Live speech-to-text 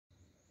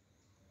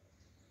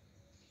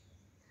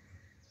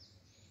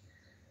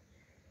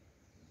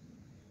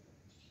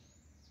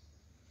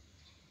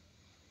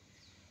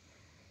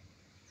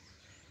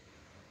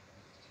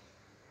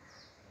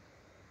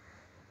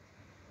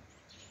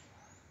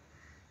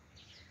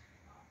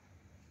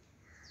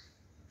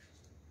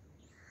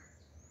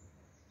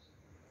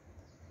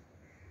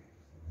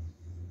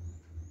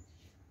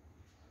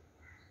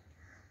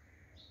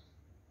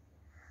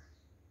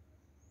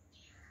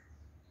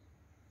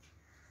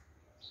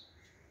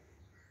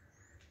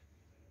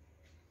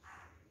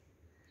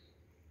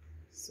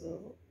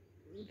So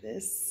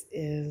this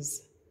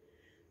is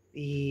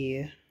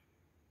the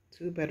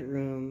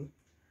 2-bedroom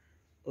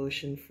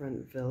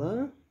oceanfront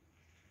villa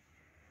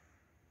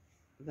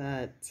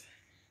that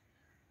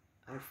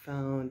I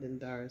found in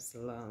Dar es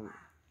Salaam.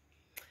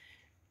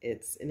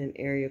 It's in an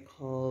area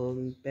called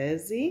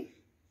Mbezi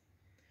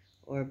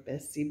or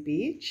Mbezi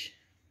Beach.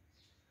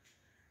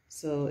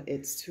 So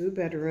it's 2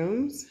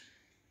 bedrooms,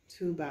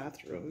 2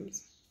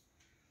 bathrooms.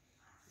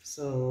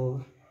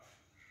 So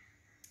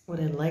what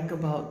I like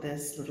about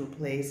this little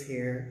place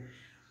here,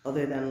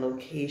 other than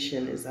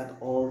location, is that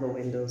all the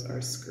windows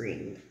are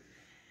screened.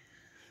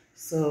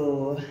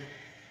 So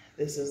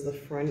this is the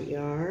front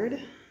yard,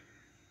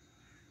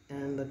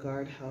 and the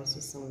guardhouse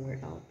is somewhere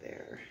out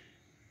there.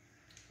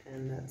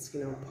 And that's,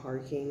 you know,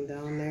 parking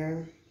down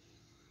there.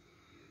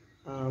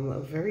 A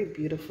very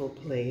beautiful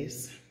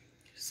place.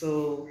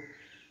 So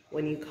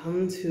when you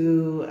come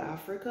to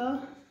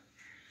Africa,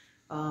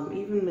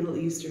 even Middle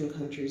Eastern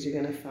countries, you're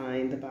gonna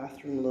find the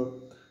bathroom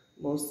look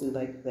mostly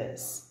like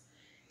this.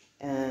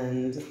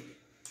 And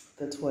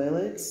the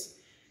toilets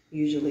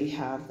usually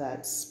have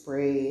that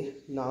spray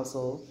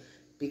nozzle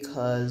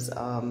because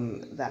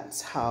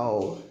that's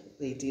how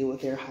they deal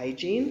with their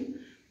hygiene,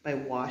 by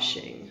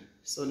washing.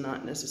 So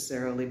not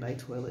necessarily by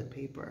toilet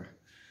paper.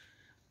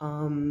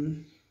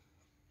 So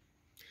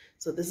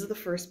this is the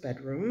first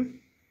bedroom,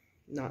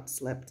 not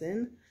slept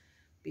in,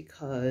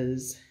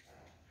 because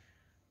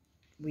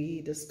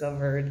we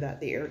discovered that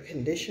the air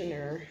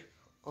conditioner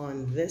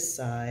on this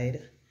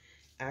side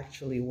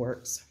actually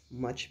works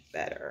much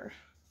better.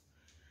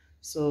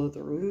 So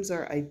the rooms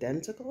are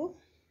identical.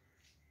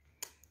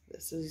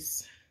 This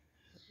is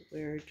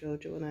where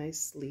Jojo and I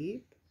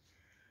sleep.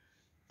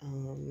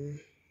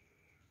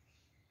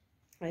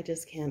 I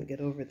just can't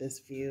get over this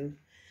view.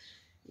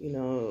 You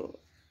know,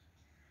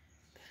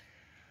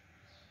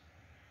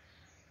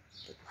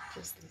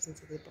 just listen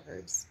to the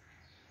birds.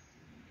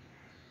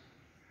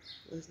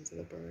 Listen to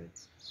the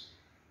birds.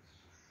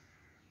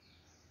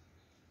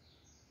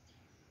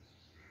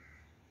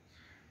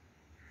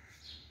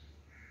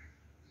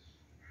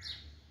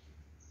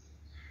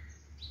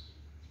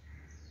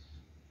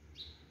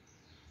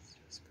 It's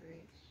just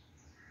great.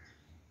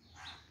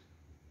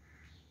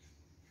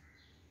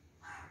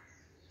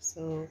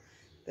 So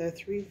there are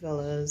 3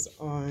 villas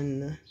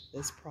on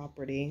this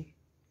property,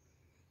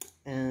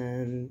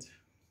 and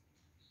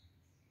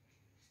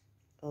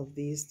of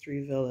these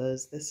 3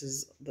 villas, this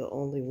is the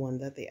only one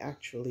that they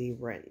actually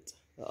rent.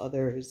 The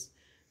others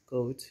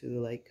go to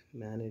like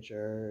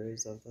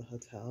managers of the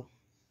hotel.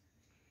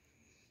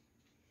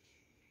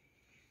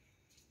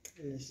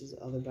 And this is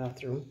the other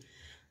bathroom,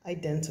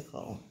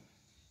 identical,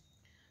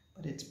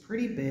 but it's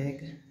pretty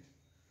big,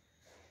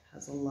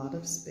 has a lot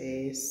of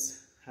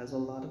space, has a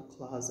lot of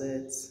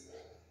closets,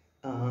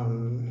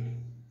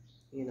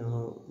 you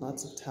know,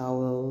 lots of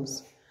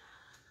towels.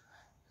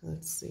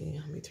 Let's see,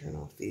 let me turn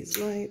off these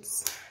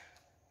lights.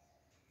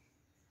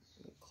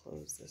 I'm gonna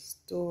close this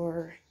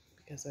door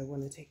because I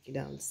want to take you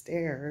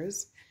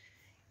downstairs,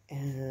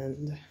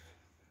 and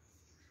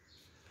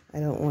I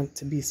don't want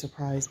to be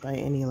surprised by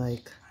any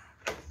like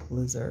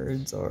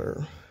lizards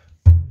or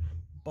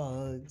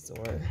bugs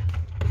or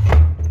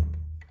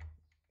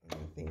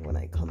anything when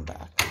I come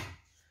back.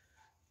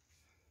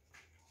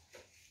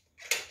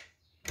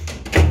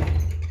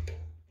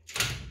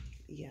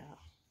 Yeah,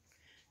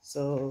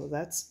 so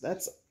that's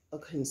a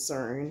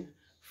concern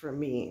for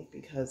me,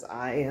 because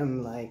I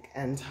am like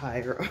I'm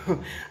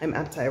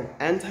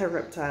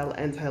anti-reptile,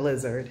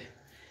 anti-lizard.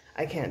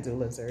 I can't do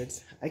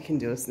lizards. I can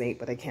do a snake,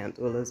 but I can't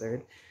do a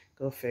lizard.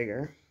 Go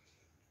figure.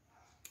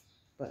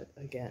 But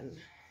again,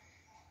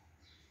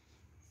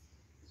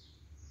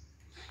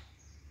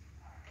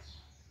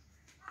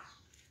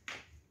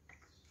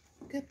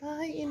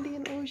 goodbye,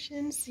 Indian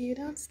Ocean. See you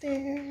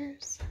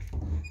downstairs.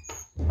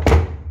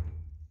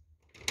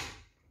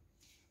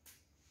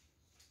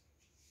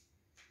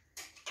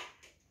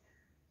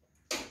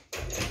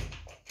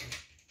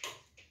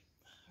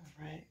 All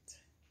right.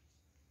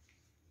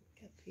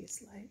 Get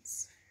these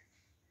lights.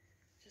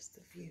 Just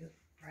a view,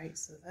 right?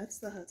 So that's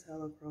the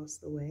hotel across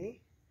the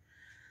way.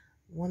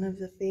 One of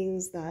the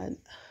things that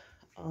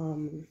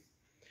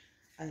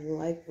I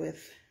like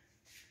with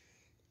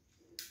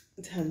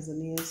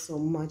Tanzania so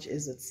much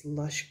is its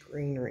lush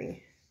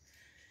greenery.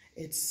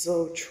 It's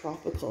so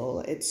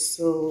tropical. It's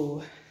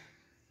so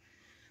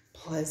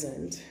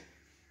pleasant.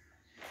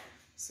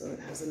 So it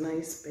has a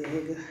nice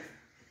big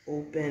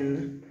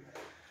open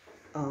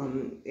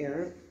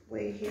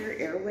airway here,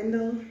 air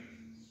window.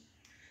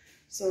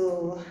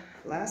 So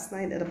last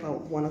night at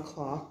about 1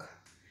 o'clock,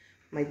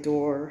 my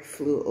door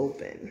flew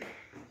open.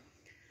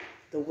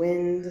 The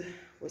wind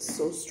was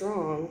so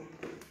strong.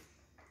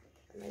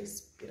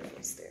 Nice,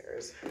 beautiful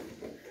stairs.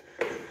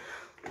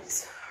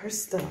 That's our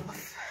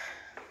stuff.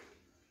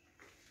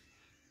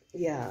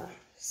 Yeah,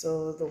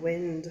 so the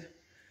wind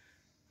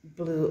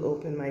blew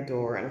open my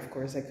door, and of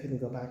course I couldn't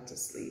go back to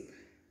sleep.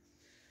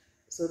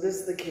 So this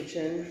is the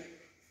kitchen.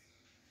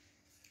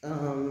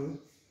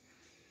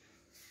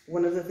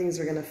 One of the things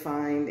we're gonna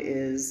find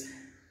is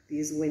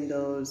these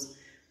windows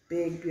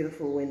big,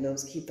 beautiful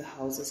windows keep the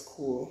houses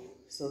cool.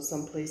 So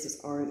some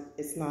places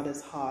it's not as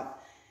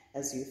hot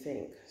as you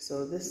think.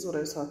 So this is what I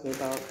was talking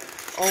about.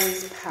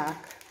 Always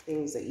pack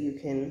things that you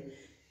can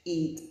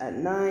eat at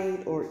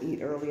night or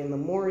eat early in the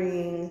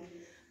morning.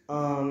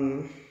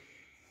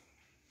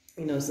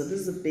 You know, so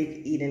this is a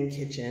big eat-in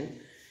kitchen.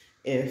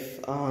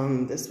 If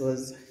this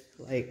was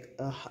like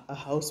a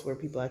house where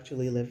people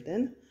actually lived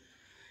in.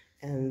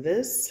 And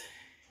this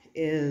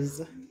is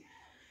a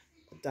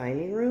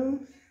dining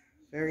room.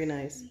 Very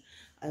nice.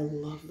 I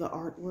love the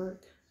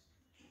artwork.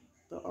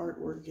 The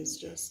artwork is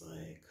just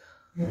like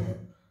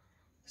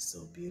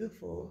so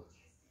beautiful.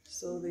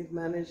 So they've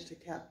managed to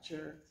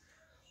capture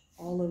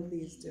all of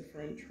these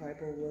different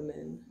tribal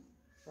women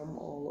from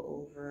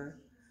all over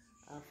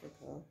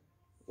Africa.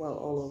 Well,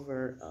 all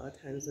over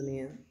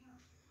Tanzania.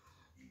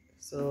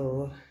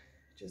 So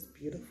just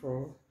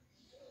beautiful,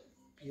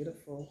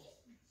 beautiful.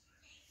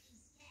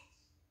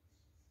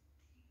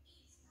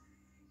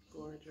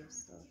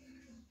 Gorgeous stuff.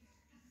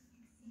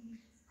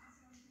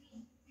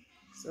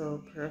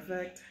 So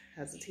perfect,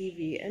 has a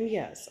TV, and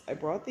yes, I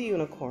brought the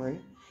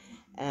unicorn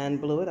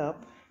and blew it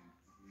up.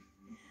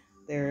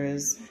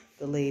 There's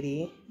the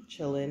lady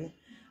chilling.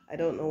 I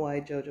don't know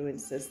why Jojo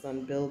insists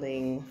on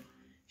building.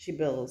 She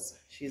builds.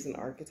 She's an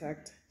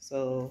architect,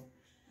 so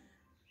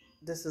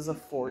this is a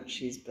fort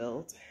she's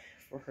built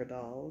for her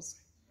dolls.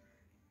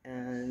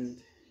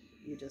 And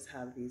you just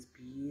have these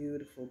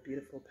beautiful,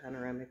 beautiful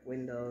panoramic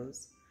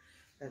windows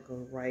that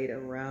go right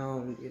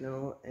around, you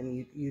know,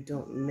 and you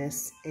don't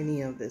miss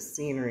any of this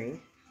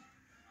scenery.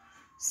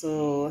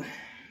 So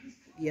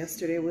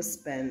yesterday was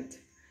spent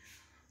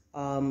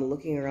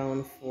looking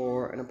around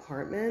for an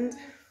apartment,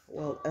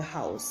 well, a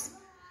house,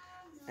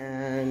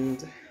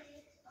 and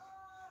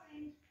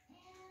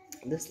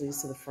this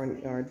leads to the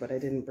front yard, but I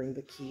didn't bring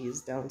the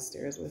keys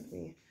downstairs with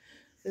me.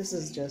 This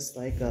is just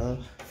like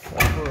a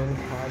room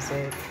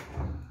closet,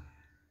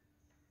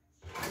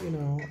 you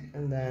know,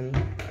 and then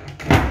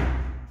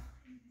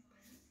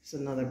it's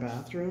another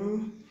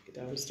bathroom,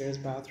 downstairs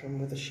bathroom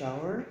with a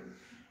shower,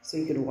 so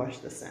you can wash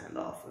the sand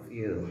off of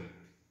you.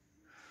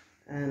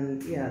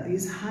 And yeah,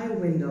 these high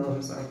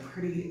windows are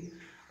pretty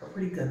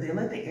good. They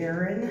let the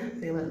air in,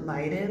 they let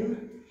light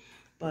in,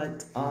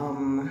 but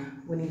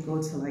when you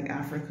go to like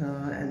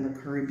Africa and the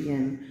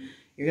Caribbean,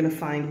 you're gonna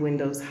find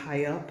windows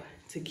high up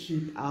to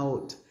keep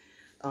out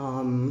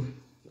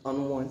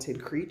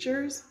unwanted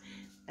creatures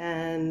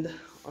and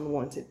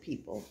unwanted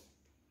people.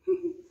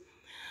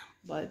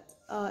 But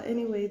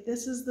anyway,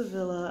 this is the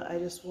villa. I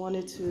just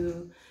wanted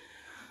to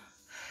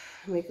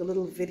make a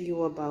little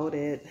video about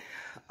it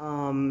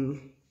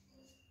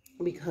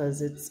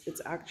because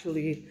it's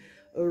actually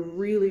a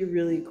really,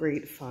 really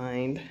great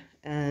find.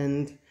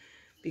 And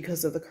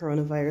because of the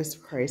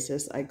coronavirus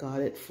crisis, I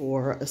got it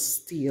for a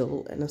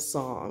steal and a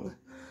song.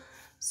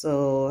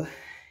 So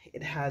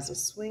it has a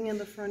swing in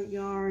the front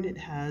yard. It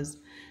has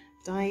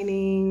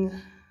dining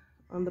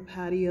on the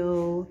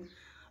patio.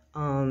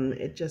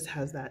 It just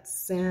has that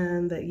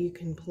sand that you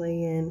can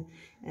play in.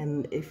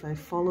 And if I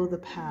follow the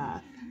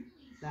path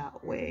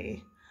that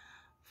way,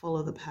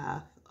 follow the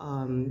path,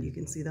 you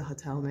can see the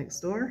hotel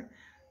next door.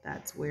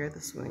 That's where the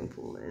swimming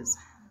pool is.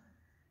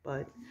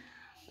 But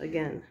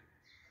again,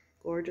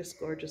 gorgeous,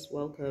 gorgeous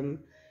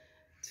welcome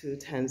to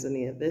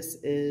Tanzania. This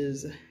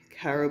is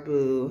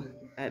Caribou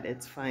at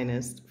its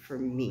finest for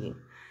me.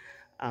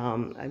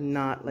 I'm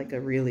not like a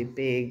really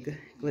big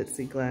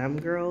glitzy glam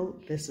girl.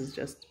 This is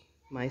just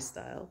my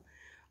style.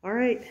 All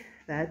right,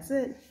 that's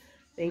it.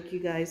 Thank you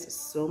guys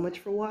so much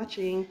for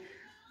watching.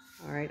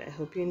 All right, I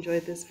hope you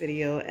enjoyed this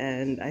video,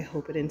 and I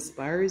hope it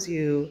inspires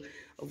you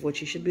of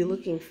what you should be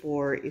looking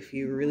for if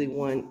you really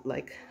want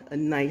like a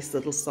nice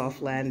little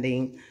soft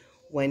landing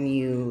when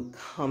you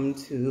come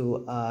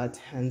to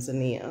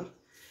Tanzania.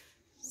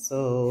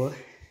 So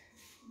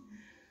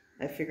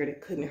I figured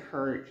it couldn't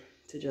hurt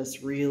to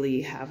just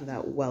really have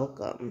that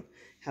welcome,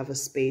 have a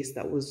space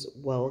that was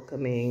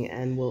welcoming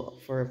and will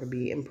forever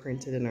be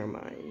imprinted in our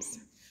minds.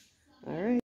 All right.